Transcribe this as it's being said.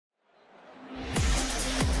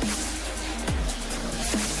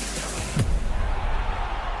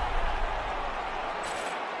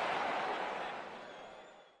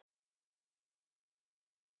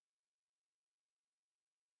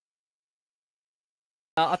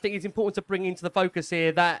I think it's important to bring into the focus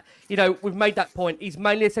here that, you know, we've made that point. He's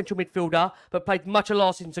mainly a central midfielder, but played much of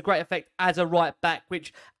last season to great effect as a right back,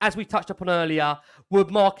 which, as we touched upon earlier,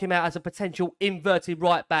 would mark him out as a potential inverted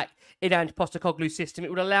right back in Ange Postecoglou's system. It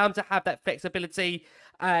would allow him to have that flexibility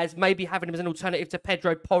as maybe having him as an alternative to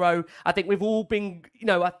Pedro Porro. I think we've all been, you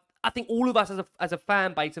know, I think all of us as a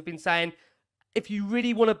fan base have been saying, if you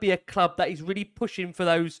really want to be a club that is really pushing for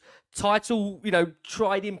those title, you know,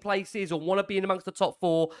 tried in places or want to be in amongst the top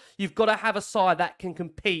four, you've got to have a side that can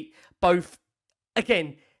compete both,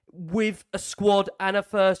 again, with a squad and a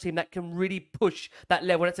first team that can really push that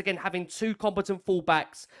level. And it's, again, having two competent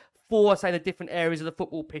fullbacks for, say, the different areas of the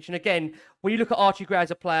football pitch. And again, when you look at Archie Gray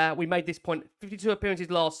as a player, we made this point, 52 appearances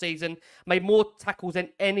last season, made more tackles than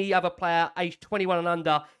any other player aged 21 and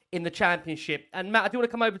under in the Championship. And Matt, I do want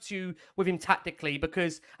to come over to you with him tactically,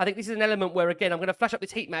 because I think this is an element where, again, I'm going to flash up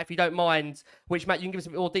this heat map if you don't mind, which, Matt, you can give us a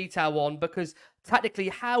bit more detail on, because tactically,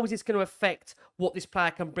 how is this going to affect what this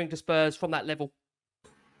player can bring to Spurs from that level?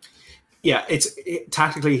 Yeah,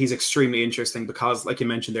 tactically, he's extremely interesting because, like you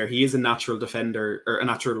mentioned there, he is a natural defender or a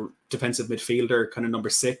natural defensive midfielder, kind of number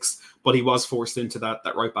 6, but he was forced into that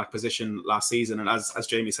right back position last season. And as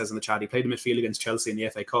Jamie says in the chat, he played in midfield against Chelsea in the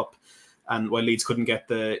FA Cup. And while Leeds couldn't get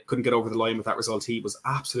over the line with that result, he was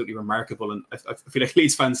absolutely remarkable. And I feel like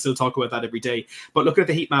Leeds fans still talk about that every day. But looking at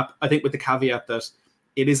the heat map, I think with the caveat that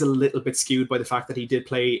it is a little bit skewed by the fact that he did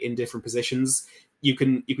play in different positions. You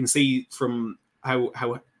can see from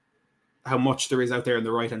how much there is out there on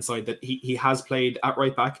the right hand side that he has played at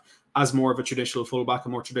right back as more of a traditional fullback, a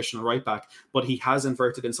more traditional right back, but he has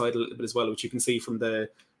inverted inside a little bit as well, which you can see from the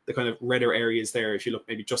kind of redder areas there. If you look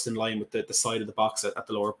maybe just in line with the side of the box at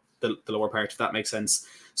the lower part, if that makes sense.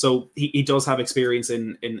 So he does have experience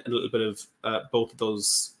in a little bit of both of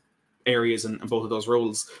those areas and both of those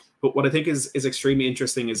roles. But what I think is extremely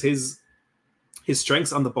interesting is his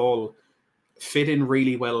strengths on the ball fit in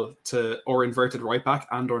really well to or inverted right back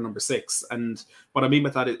and or number 6. And what I mean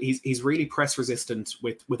by that is he's really press resistant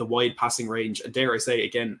with a wide passing range, and dare I say,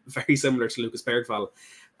 again, very similar to Lucas Bergvall.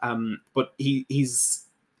 But he's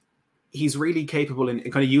really capable in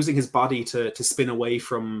kind of using his body to spin away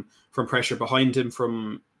from pressure behind him,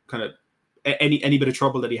 from kind of any bit of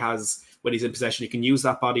trouble that he has when he's in possession. He can use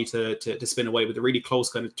that body to spin away with a really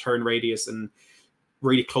close kind of turn radius and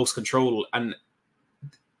really close control. And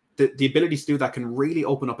the ability to do that can really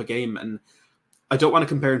open up a game. And I don't want to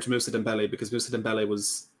compare him to Moussa Dembele, because Moussa Dembele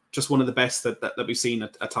was just one of the best that we've seen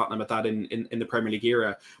at Tottenham at that in the Premier League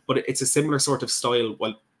era. But it's a similar sort of style,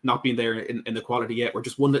 while not being there in the quality yet, where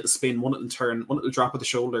just one little spin, one little turn, one little drop of the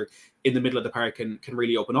shoulder in the middle of the park can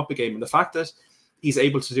really open up a game. And the fact that he's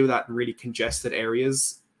able to do that in really congested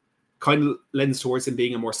areas kind of lends towards him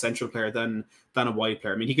being a more central player than a wide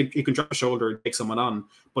player. I mean, he can drop a shoulder and take someone on,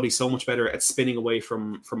 but he's so much better at spinning away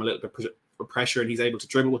from a little bit of pressure, and he's able to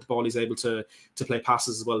dribble with the ball. He's able to play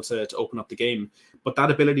passes as well to open up the game. But that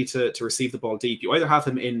ability to receive the ball deep, you either have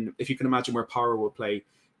him in, if you can imagine where Power would play,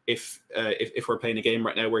 if we're playing a game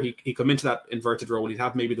right now where he come into that inverted role, he'd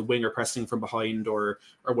have maybe the winger pressing from behind or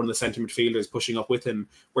one of the centre midfielders pushing up with him,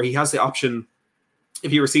 where he has the option, if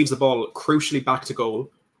he receives the ball, crucially back to goal,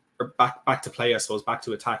 or back to play, I suppose, back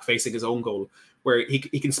to attack, facing his own goal, where he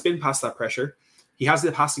can spin past that pressure. He has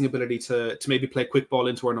the passing ability to maybe play a quick ball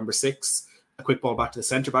into our number 6, a quick ball back to the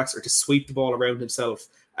centre-backs, or to sweep the ball around himself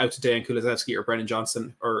out to Dejan Kulusevski or Brennan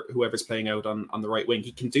Johnson or whoever's playing out on the right wing.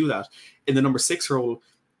 He can do that. In the number 6 role,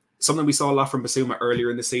 something we saw a lot from Basuma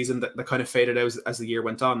earlier in the season that kind of faded out as the year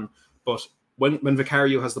went on. But when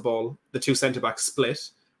Vicario has the ball, the two centre-backs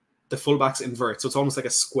split, the fullbacks invert. So it's almost like a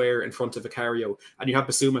square in front of Vicario. And you have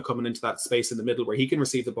Basuma coming into that space in the middle where he can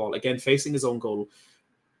receive the ball, again, facing his own goal.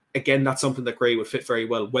 Again, that's something that Gray would fit very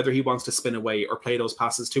well, whether he wants to spin away or play those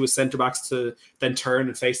passes to his centre-backs to then turn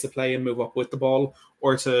and face the play and move up with the ball,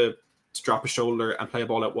 or to drop a shoulder and play a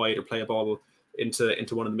ball out wide or play a ball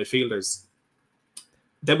into one of the midfielders.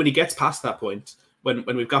 Then when he gets past that point, when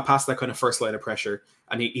we've got past that kind of first line of pressure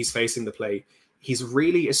and he's facing the play, he's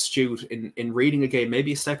really astute in reading a game,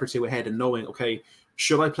 maybe a step or two ahead, and knowing, okay,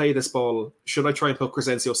 should I play this ball? Should I try and put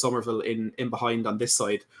Crescencio Somerville in behind on this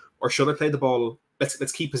side? Or should I play the ball?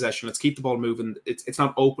 Let's keep possession. Let's keep the ball moving. It's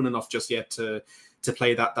not open enough just yet to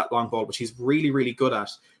play that long ball, which he's really, really good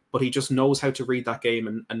at. But he just knows how to read that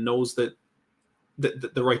game and knows the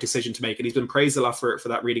right decision to make. And he's been praised a lot for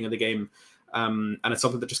that reading of the game. And it's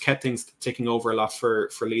something that just kept things ticking over a lot for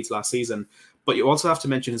Leeds last season. But you also have to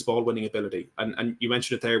mention his ball winning ability. And you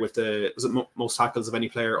mentioned it there with was it most tackles of any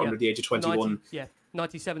player under the age of 21?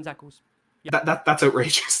 97 tackles. That's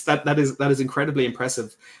outrageous. That is incredibly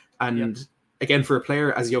impressive. And again, for a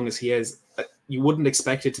player as young as he is, you wouldn't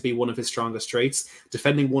expect it to be one of his strongest traits,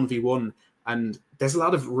 defending 1v1. And there's a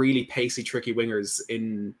lot of really pacey, tricky wingers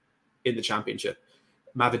in the Championship.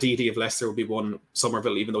 Mavididi of Leicester would be one.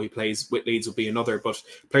 Somerville, even though he plays with Leeds, would be another. But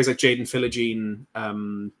players like Jaden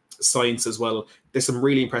Philogene, Science as well. There's some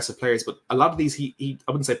really impressive players, but a lot of these he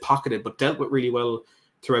I wouldn't say pocketed, but dealt with really well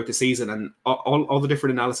throughout the season. And all the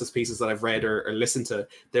different analysis pieces that I've read or listened to,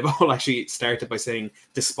 they've all actually started by saying,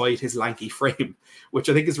 despite his lanky frame, which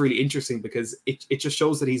I think is really interesting because it just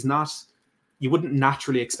shows that he's not, you wouldn't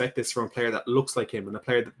naturally expect this from a player that looks like him and a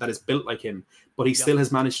player that is built like him, but he still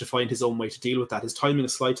has managed to find his own way to deal with that. His timing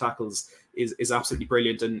of slide tackles is absolutely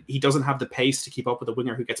brilliant, and he doesn't have the pace to keep up with a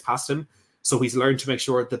winger who gets past him. So he's learned to make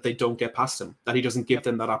sure that they don't get past him, that he doesn't give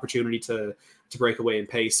them that opportunity to break away in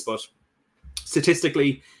pace. But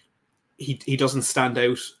statistically, he doesn't stand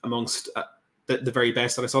out amongst the very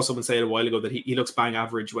best. And I saw someone say a while ago that he looks bang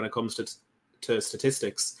average when it comes to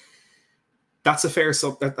statistics. That's a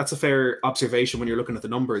fair observation when you're looking at the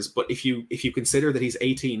numbers. But if you consider that he's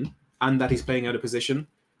 18 and that he's playing out of position,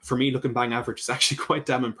 for me, looking bang average is actually quite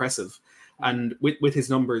damn impressive. And with his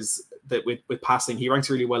numbers, that with passing, he ranks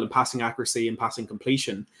really well in passing accuracy and passing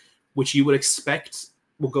completion, which you would expect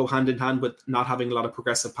will go hand in hand with not having a lot of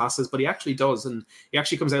progressive passes, but he actually does, and he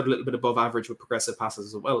actually comes out a little bit above average with progressive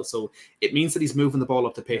passes as well. So it means that he's moving the ball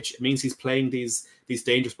up the pitch. It means he's playing these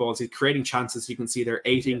dangerous balls. He's creating chances. You can see there are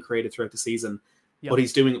 18 created throughout the season, but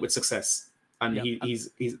he's doing it with success, and he's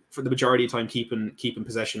for the majority of the time keeping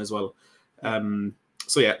possession as well.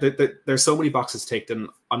 So yeah, there's so many boxes ticked, and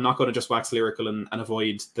I'm not going to just wax lyrical and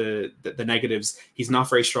avoid the negatives. He's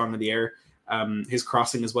not very strong in the air. His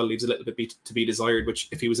crossing as well leaves a little bit to be desired, which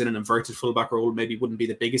if he was in an inverted fullback role, maybe wouldn't be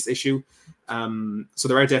the biggest issue. So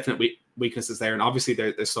there are definite weaknesses there, and obviously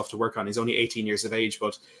there's stuff to work on. He's only 18 years of age,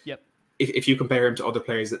 but if you compare him to other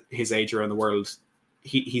players at his age around the world,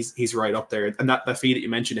 he's right up there. And that fee that you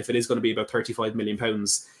mentioned, if it is going to be about £35 million,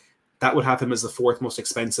 that would have him as the fourth most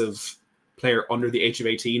expensive player under the age of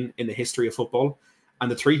 18 in the history of football. And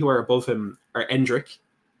the three who are above him are Endrick,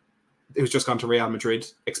 who's just gone to Real Madrid,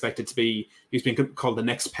 expected to be, he's been called the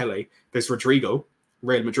next Pele. There's Rodrigo,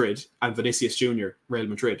 Real Madrid, and Vinicius Jr., Real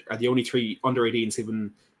Madrid, are the only three under 18s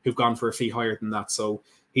who've gone for a fee higher than that. So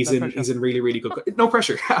he's in really, really good, no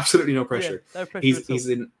pressure, absolutely no pressure. No pressure he's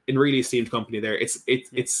in really esteemed company there. It's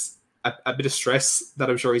a bit of stress that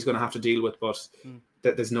I'm sure he's going to have to deal with, but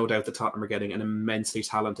there's no doubt that Tottenham are getting an immensely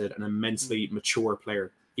talented and immensely mature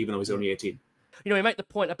player, even though he's only 18. You know, we make the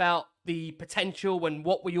point about the potential and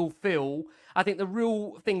what we all feel. I think the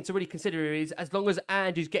real thing to really consider is, as long as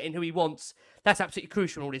Andrew's getting who he wants, that's absolutely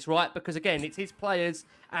crucial in all this, right? Because again, it's his players,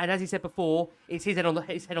 and as he said before, it's his head on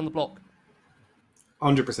the block.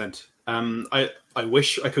 100%. I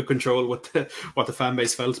wish I could control what the fan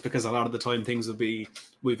base felt, because a lot of the time things would be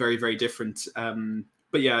very, very different.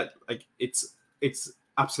 But yeah, like it's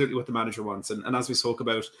absolutely what the manager wants, and as we spoke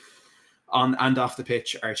about on and off the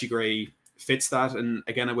pitch, Archie Gray fits that. And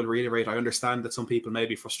again, I will reiterate, I understand that some people may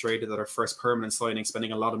be frustrated that our first permanent signing,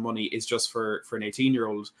 spending a lot of money, is just for an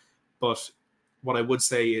 18-year-old. But what I would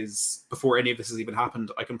say is, before any of this has even happened,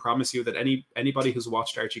 I can promise you that anybody who's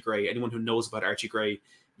watched Archie Gray, anyone who knows about Archie Gray,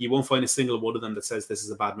 you won't find a single one of them that says this is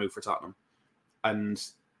a bad move for Tottenham. And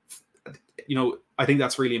you know, I think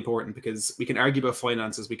that's really important, because we can argue about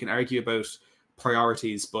finances, we can argue about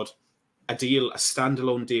priorities, but a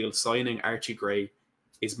standalone deal signing Archie Gray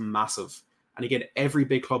is massive. And again, every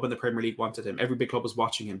big club in the Premier League wanted him. Every big club was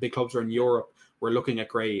watching him. Big clubs around Europe were looking at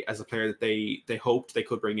Gray as a player that they hoped they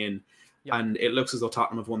could bring in. And it looks as though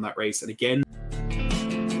Tottenham have won that race. And again,